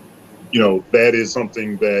 that is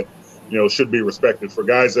something that, should be respected for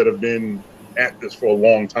guys that have been at this for a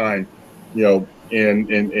long time, and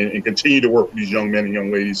continue to work with these young men and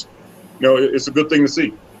young ladies. It's a good thing to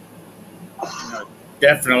see.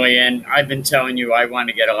 Definitely, and I've been telling you I want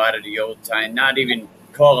to get a lot of the old time, not even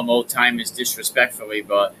call them old timers disrespectfully,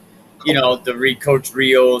 but the Coach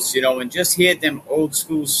Rios, and just hear them old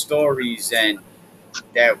school stories and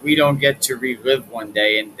that we don't get to relive one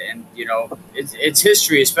day, and it's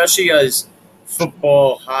history, especially as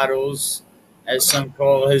football huddles, as some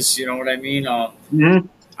call us. You know what I mean? Mm-hmm.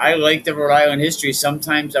 I like the Rhode Island history.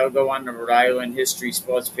 Sometimes I'll go on the Rhode Island History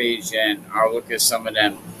Sports page and I'll look at some of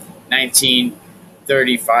them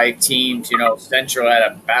 1935 teams. Central had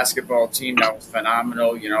a basketball team that was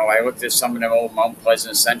phenomenal. I looked at some of them old Mount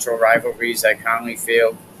Pleasant Central rivalries at Conley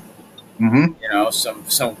Field. Mm-hmm.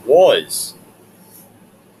 Some wars.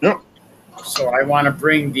 Yep. So I want to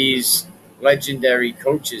bring these legendary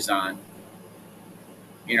coaches on,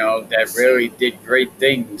 that really did great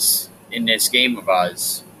things in this game of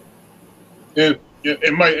ours. And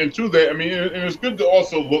to that, I mean, and it's good to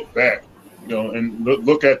also look back, and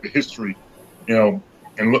look at the history, and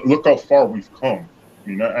look how far we've come.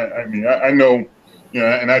 I know,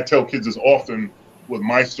 and I tell kids this often with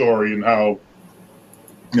my story and how,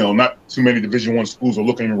 not too many Division I schools are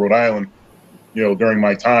looking in Rhode Island, during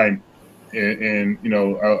my time, and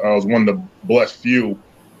I was one of the blessed few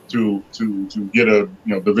to get a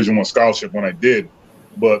Division I scholarship when I did,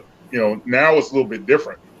 but now it's a little bit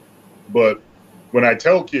different. But when I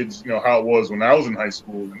tell kids, how it was when I was in high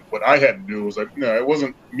school, and what I had to do was it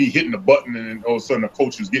wasn't me hitting the button and then all of a sudden the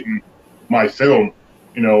coach was getting my film.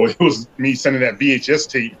 It was me sending that VHS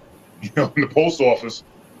tape, in the post office,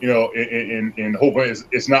 and hoping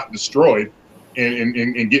it's not destroyed,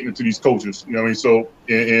 and getting it to these coaches. So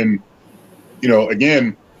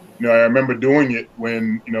again, I remember doing it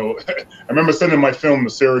when I remember sending my film to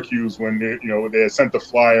Syracuse when they had sent the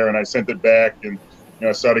flyer and I sent it back, and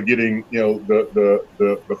I started getting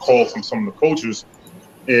the call from some of the coaches,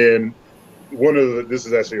 and this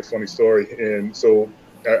is actually a funny story, and so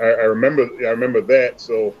I remember that.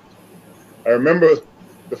 So I remember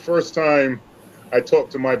the first time I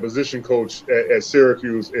talked to my position coach at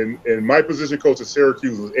Syracuse, and my position coach at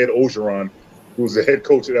Syracuse was Ed Ogeron, who's the head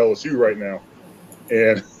coach at LSU right now.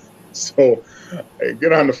 And so I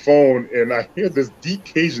get on the phone and I hear this deep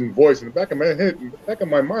Cajun voice in the back of my head, in the back of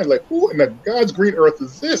my mind, like, who in the God's green earth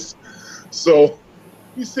is this? So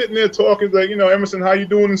he's sitting there talking, like, Emerson, how you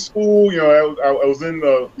doing in school? I was in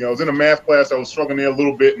a math class. I was struggling there a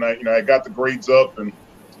little bit, and I got the grades up, and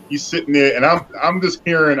he's sitting there, and I'm just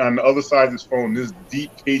hearing on the other side of his phone this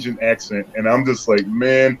deep Cajun accent, and I'm just like,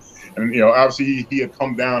 man. And obviously he had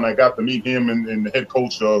come down. I got to meet him and the head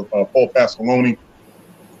coach, Paul Pasqualoni.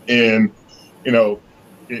 And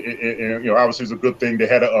obviously it's a good thing they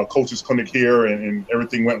had a coaches clinic here, and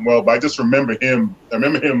everything went well. But I just remember him. He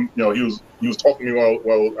was talking to me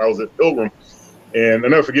while I was at Pilgrim, and I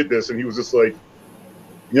never forget this. And he was just like,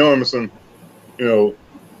 Emerson,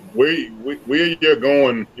 where you're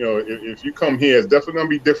going, if you come here, it's definitely gonna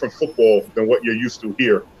be different football than what you're used to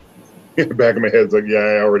here. In the back of my head, it's like, yeah,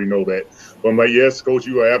 I already know that. But I'm like, yes, coach,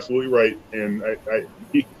 you are absolutely right. And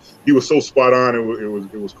he was so spot on.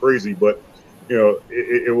 It was crazy, but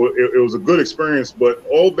it was a good experience. But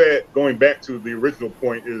all that, going back to the original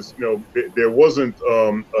point, is there wasn't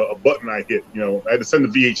a button I hit. I had to send the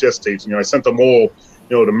VHS tapes. I sent them all,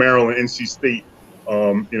 to Maryland, NC State,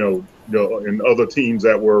 and other teams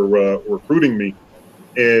that were recruiting me,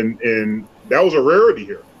 and that was a rarity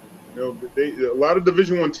here. A lot of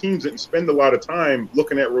Division I teams didn't spend a lot of time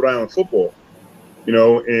looking at Rhode Island football. I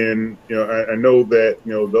know that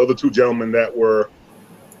the other two gentlemen that were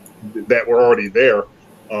already there,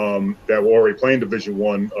 that were already playing Division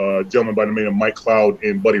I, a gentleman by the name of Mike Cloud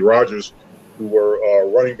and Buddy Rogers, who were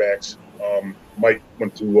running backs. Mike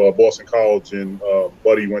went to Boston College, and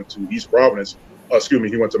Buddy went to East Providence.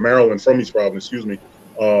 He went to Maryland from East Providence. Excuse me.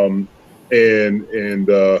 Was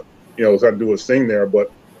had to do his thing there, but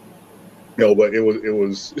but it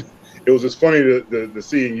was just funny to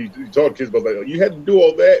see. And you talk to kids about, like, you had to do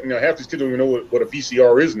all that, and half these kids don't even know what a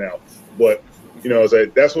VCR is now. But it's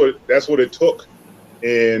like that's what it took,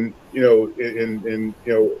 and and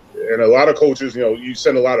a lot of coaches, you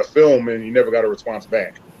send a lot of film and you never got a response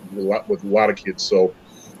back with a lot of kids. So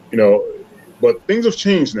but things have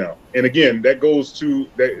changed now, and again, that goes to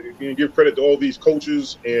that. Give credit to all these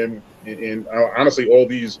coaches and honestly, all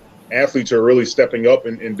these athletes are really stepping up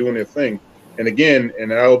and doing their thing. And again,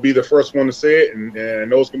 and I'll be the first one to say it, and I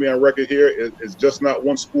know it's going to be on record here, it's just not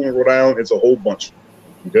one school in Rhode Island, it's a whole bunch.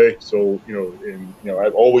 Okay, so,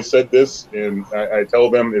 I've always said this, and I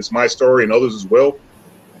tell them it's my story and others as well.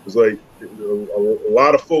 It's like a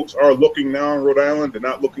lot of folks are looking now in Rhode Island. They're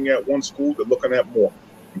not looking at one school, they're looking at more.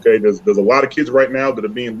 Okay, there's a lot of kids right now that are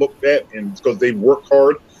being looked at, and it's because they've worked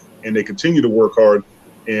hard, and they continue to work hard,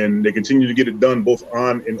 and they continue to get it done both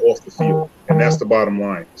on and off the field, and that's the bottom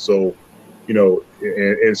line. So, and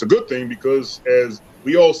it's a good thing because, as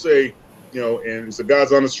we all say, and it's the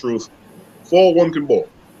God's honest truth, fall one can ball.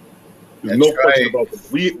 There's no question about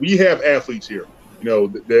that. We have athletes here, I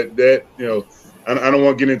don't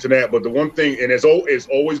want to get into that, but the one thing, and it's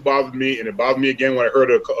always bothered me, and it bothered me again when I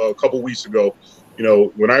heard it a couple weeks ago.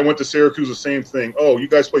 When I went to Syracuse, the same thing. Oh, you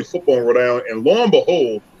guys play football in Rhode Island, and lo and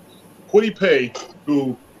behold, Quiddy Pay,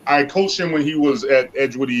 who I coached him when he was at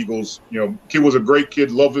Edgewood Eagles. Kid was a great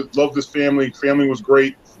kid. Loved his family. Family was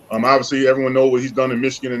great. Obviously, everyone knows what he's done in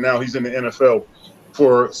Michigan, and now he's in the NFL.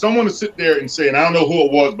 For someone to sit there and say, and I don't know who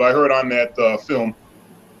it was, but I heard on that film,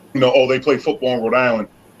 they play football in Rhode Island.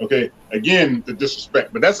 Okay, again, the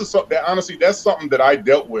disrespect. But honestly, that's something that I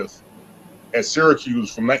dealt with at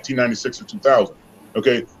Syracuse from 1996 to 2000.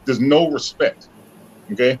 Okay, there's no respect.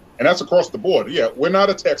 Okay, and that's across the board. Yeah, we're not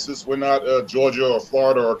a Texas, we're not Georgia or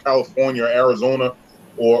Florida or California or Arizona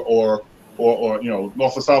or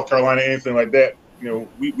North or South Carolina, anything like that.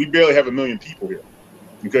 We barely have 1 million people here.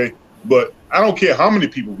 Okay, but I don't care how many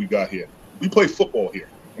people we got here. We play football here,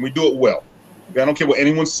 and we do it well. Okay? I don't care what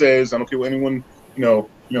anyone says. I don't care what anyone want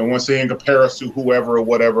to say and compare us to whoever or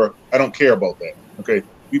whatever. I don't care about that. Okay,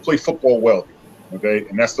 we play football well here. Okay,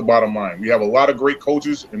 and that's the bottom line. We have a lot of great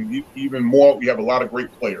coaches, and even more, we have a lot of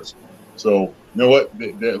great players. So, you know what?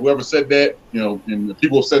 Whoever said that, and the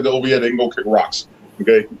people have said that over here, they can go kick rocks.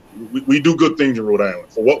 Okay, we do good things in Rhode Island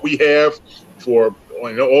for what we have, for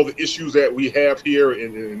all the issues that we have here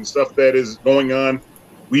and stuff that is going on.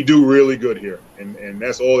 We do really good here, and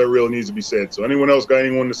that's all that really needs to be said. So, anyone else got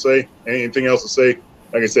anything else to say?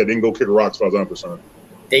 Like I said, they can go kick rocks as far as I'm concerned.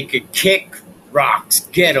 They could kick rocks.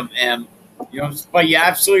 Get them, M. But you're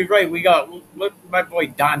absolutely right. We got my boy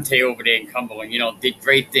Dante over there in Cumberland. Did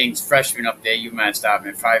great things. Freshman up there, UMass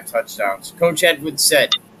Stockman, 5 touchdowns. Coach Edwards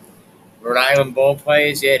said, Rhode Island ball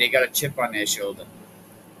players, yeah, they got a chip on their shoulder.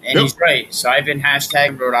 And He's right. So I've been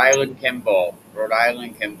hashtagging Rhode Island can ball. Rhode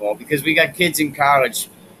Island can ball. Because we got kids in college,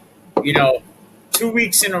 2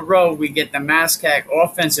 weeks in a row, we get the MASCAC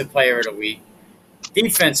Offensive Player of the Week,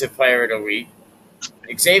 Defensive Player of the Week,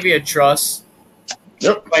 Xavier Truss,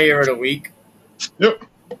 Player of the Week. Yep.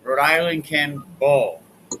 Rhode Island can ball.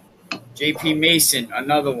 JP Mason,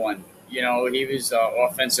 another one. He was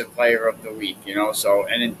Offensive Player of the Week. So,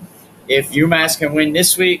 and if UMass can win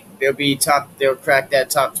this week, they'll crack that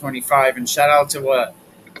top 25. And shout out to what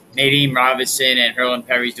Nadine Robinson and Herlin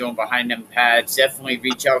Perry's doing behind them pads. Definitely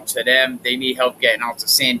reach out to them. They need help getting out to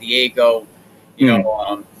San Diego.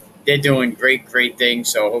 They're doing great things.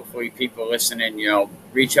 So hopefully people listening,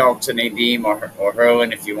 reach out to Nadeem or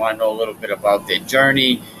Herlin if you want to know a little bit about their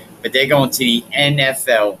journey. But they're going to the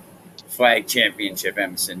NFL Flag Championship,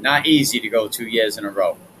 Emerson. Not easy to go 2 years in a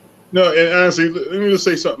row. No, and honestly, let me just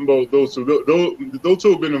say something about those two. Those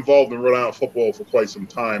two have been involved in Rhode Island football for quite some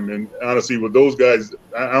time. And honestly, with those guys,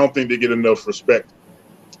 I don't think they get enough respect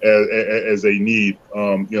as they need.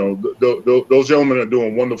 Those gentlemen are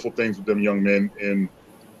doing wonderful things with them young men. And,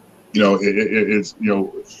 it's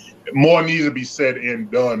more needs to be said and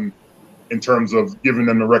done in terms of giving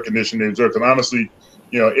them the recognition they deserve. And honestly,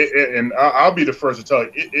 and I'll be the first to tell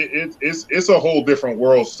you, it's a whole different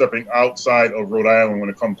world stepping outside of Rhode Island when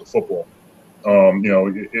it comes to football.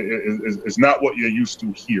 It's not what you're used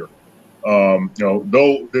to here.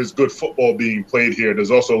 Though there's good football being played here,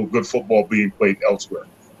 there's also good football being played elsewhere.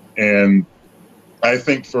 And I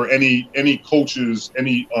think for any coaches,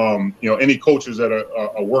 any coaches that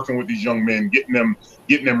are working with these young men, getting them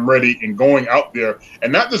ready and going out there,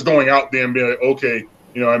 and not just going out there and being like, okay,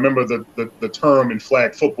 I remember the term in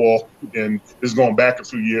flag football, and this is going back a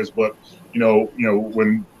few years, but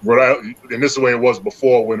when Rhode Island, and this is the way it was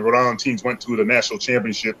before, when Rhode Island teams went to the national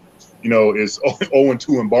championship, is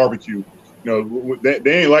 0-2 in barbecue.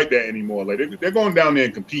 They ain't like that anymore. Like they're going down there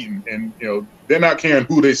and competing, and they're not caring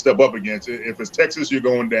who they step up against. If it's Texas, you're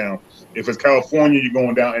going down. If it's California, you're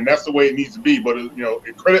going down, and that's the way it needs to be. But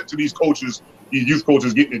credit to these coaches, these youth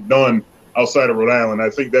coaches, getting it done outside of Rhode Island. I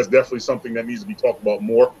think that's definitely something that needs to be talked about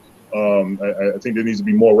more. I think there needs to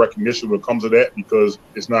be more recognition when it comes to that, because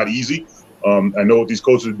it's not easy. I know what these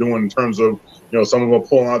coaches are doing in terms of some of them are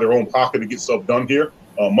pulling out of their own pocket to get stuff done here.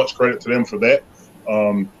 Much credit to them for that.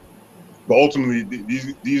 But ultimately,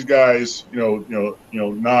 these guys,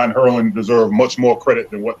 non-Hurling deserve much more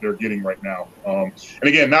credit than what they're getting right now. And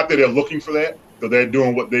again, not that they're looking for that, so they're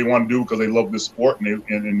doing what they want to do because they love this sport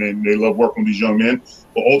and they love working with these young men.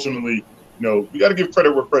 But ultimately, we got to give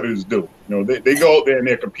credit where credit is due. They go out there and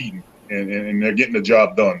they're competing and they're getting the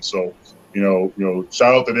job done. So,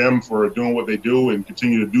 shout out to them for doing what they do and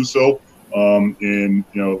continue to do so. And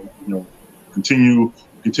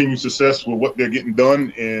continue success with what they're getting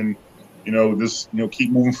done, and just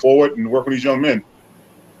keep moving forward and work with these young men.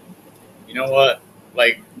 You know what?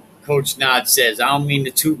 Like Coach Nod says, I don't mean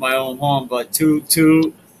to toot my own horn, but shout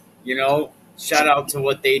out to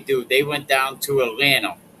what they do. They went down to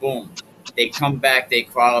Atlanta. Boom. They come back. They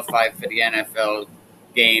qualify for the NFL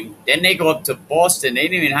game. Then they go up to Boston. They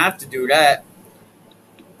didn't even have to do that.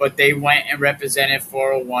 But they went and represented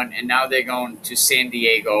 401, and now they're going to San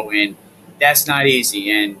Diego, and that's not easy.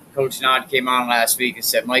 And Coach Nod came on last week and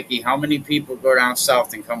said, Mikey, how many people go down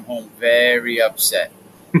south and come home very upset?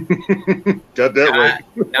 Got that right.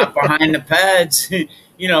 Not behind the pads.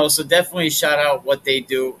 So definitely shout out what they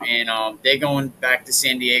do. And they're going back to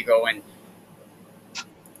San Diego. And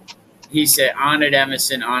he said, honored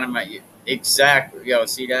Emerson, honor my – exactly.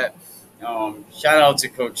 See that? Shout out to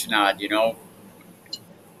Coach Nod,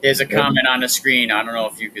 There's a comment on the screen. I don't know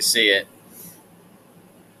if you can see it.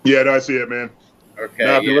 Yeah, no, I see it, man. Okay.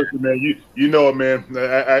 Now, if you listen, man, you know it, man.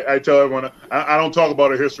 I tell everyone, I don't talk about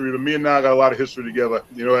our history, but me and Nod got a lot of history together,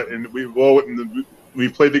 and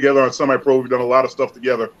we've played together on semi-pro. We've done a lot of stuff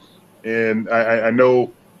together, and I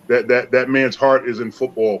know that man's heart is in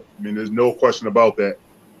football. I mean, there's no question about that.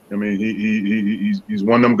 I mean, he's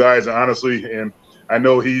one of them guys, honestly, and I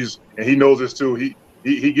know he knows this too.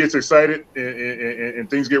 He gets excited and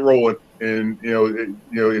things get rolling, and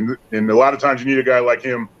and a lot of times you need a guy like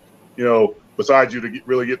him, besides you to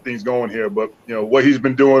really get things going here. But what he's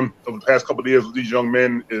been doing over the past couple of years with these young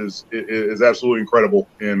men is absolutely incredible.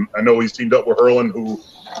 And I know he's teamed up with Hurling, who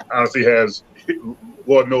honestly has,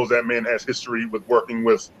 Lord knows that man has history with working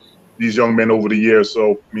with these young men over the years.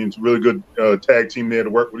 So I mean, it's a really good tag team there to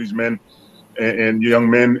work with these men and young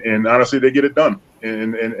men, and honestly, they get it done.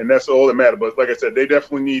 And that's all that matters. But like I said, they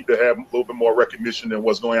definitely need to have a little bit more recognition than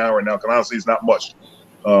what's going on right now, because honestly, it's not much.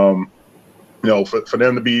 For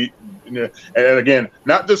them to be, and again,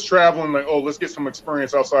 not just traveling like, oh, let's get some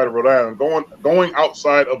experience outside of Rhode Island, going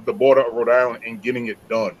outside of the border of Rhode Island and getting it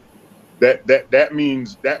done. That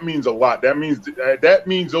means a lot. That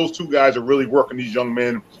means those two guys are really working these young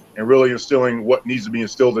men and really instilling what needs to be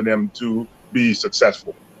instilled in them to be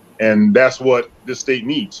successful. And that's what this state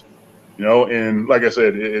needs. And like I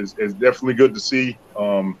said, it's definitely good to see.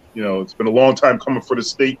 It's been a long time coming for the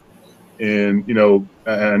state, and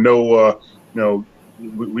I know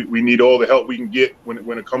we need all the help we can get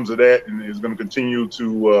when it comes to that, and it's going to continue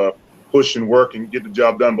to push and work and get the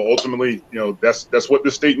job done. But ultimately, that's what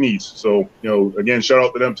the state needs. So again, shout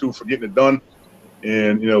out to them too for getting it done,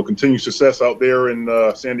 and continued success out there in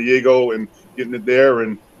San Diego and getting it there,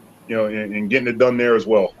 and and getting it done there as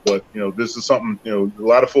well. But this is something a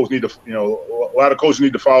lot of folks need to a lot of coaches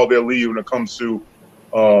need to follow their lead when it comes to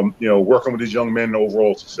working with these young men and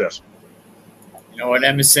overall success. You know what,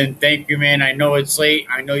 Emerson? Thank you, man. I know it's late.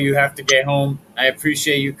 I know you have to get home. I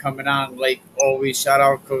appreciate you coming on like always. Shout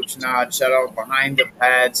out Coach Nod. Shout out Behind the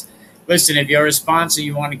Pads. Listen, if you're a sponsor,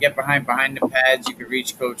 you want to get behind the pads, you can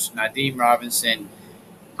reach Coach Nadeem Robinson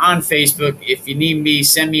on Facebook. If you need me,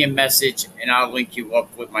 send me a message, and I'll link you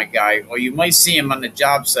up with my guy. Or you might see him on the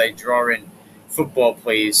job site drawing football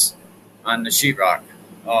plays on the sheetrock.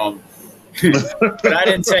 But I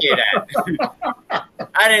didn't tell you that.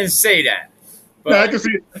 I didn't say that. But I can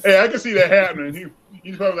see that happening.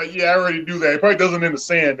 He's probably like, yeah, I already do that. He probably does it in the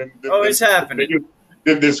sand. And it's happening.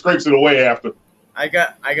 Then scrapes it away after. I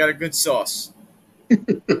got a good sauce.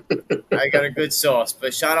 But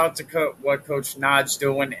shout out to what Coach Nod's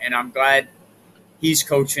doing, and I'm glad he's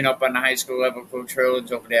coaching up on the high school level. Coach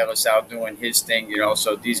Hurlin's over there at LaSalle doing his thing,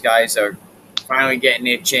 So these guys are finally getting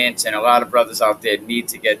their chance, and a lot of brothers out there need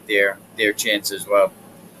to get their chance as well.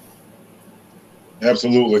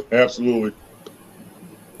 Absolutely.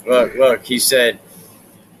 Look, he said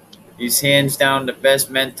he's hands down the best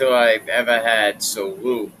mentor I've ever had. So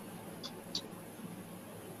woo.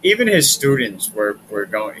 Even his students were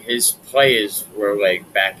going. His players were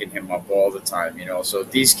like backing him up all the time, So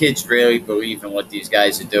these kids really believe in what these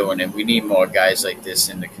guys are doing, and we need more guys like this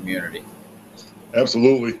in the community.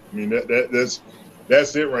 Absolutely. I mean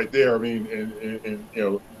that's it right there. I mean,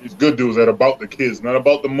 and these good dudes that are about the kids, not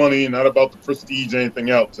about the money, not about the prestige, anything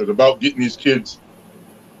else. It's about getting these kids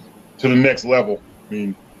to the next level. I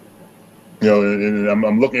mean, and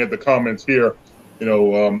I'm looking at the comments here.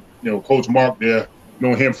 Coach Mark there,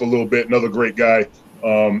 know him for a little bit, another great guy.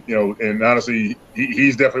 And honestly,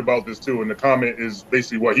 he's definitely about this too. And the comment is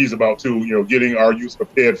basically what he's about too. Getting our youth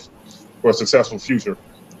prepared for a successful future.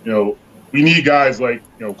 We need guys like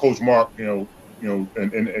Coach Mark, and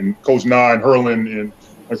Coach Na and Herlin and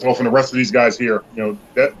myself and the rest of these guys here.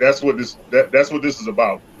 That's what this is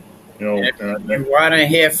about. If you want to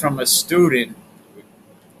hear from a student,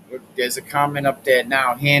 there's a comment up there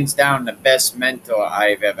now. Hands down, the best mentor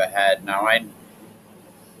I've ever had. Now I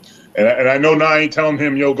know I ain't telling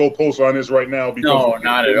him, go post on this right now. Because no,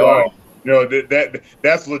 not at all.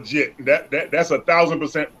 That's legit. That's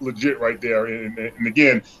 1,000% legit right there. And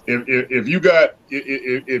again, if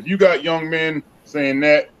you got young men saying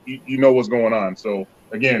that, you know what's going on. So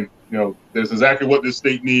again, that's exactly what this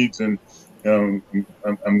state needs, and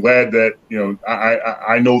I'm glad that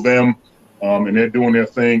I know them, and they're doing their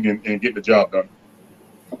thing and get the job done.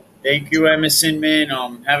 Thank you, Emerson, man.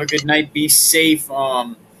 Have a good night. Be safe.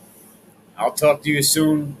 I'll talk to you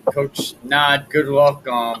soon, Coach Nod. Good luck.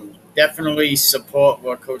 Definitely support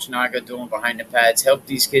what Coach Naga doing behind the pads. Help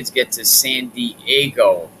these kids get to San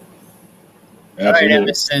Diego. Absolutely. All right,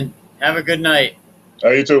 Emerson. Have a good night.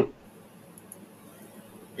 You too.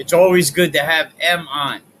 It's always good to have M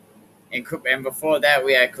on. And before that,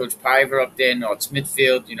 we had Coach Piver up there in North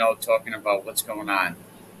Smithfield, talking about what's going on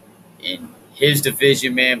in his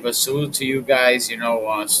division, man. But salute to you guys,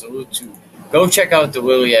 salute to – go check out the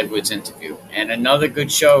Willie Edwards interview. And another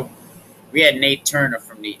good show, we had Nate Turner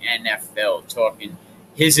from the NFL talking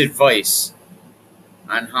his advice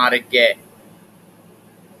on how to get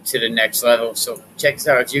to the next level. So check us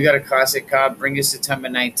out. If you got a classic car, bring us September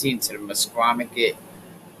 19th to the Musquamaket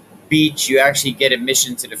Beach. You actually get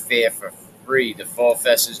admission to the fair for free. The Fall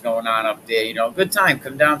Fest is going on up there. Good time.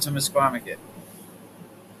 Come down to Musquamaket.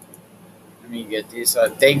 Let me get this.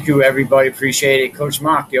 Thank you, everybody. Appreciate it. Coach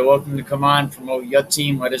Mark, you're welcome to come on, promote your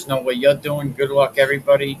team. Let us know what you're doing. Good luck,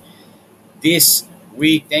 everybody, this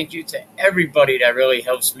week. Thank you to everybody that really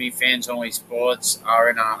helps me. Fans Only Sports,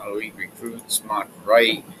 R&R Elite Recruits, Mark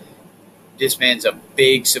Wright. This man's a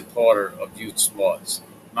big supporter of youth sports.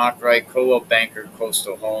 Mark Wright, Coldwell Banker,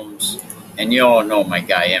 Coastal Homes, and you all know my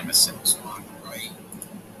guy Emerson. Mark Wright.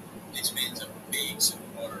 This man's a big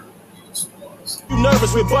supporter of youth sports. You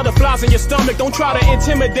nervous with butterflies in your stomach? Don't try to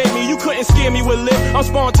intimidate me. You couldn't scare me with lip. I'm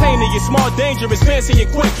spontaneous, smart, dangerous, fancy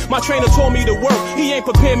and quick. My trainer told me to work. He ain't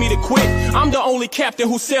prepared me to quit. I'm the only captain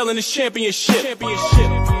who's sailing this championship.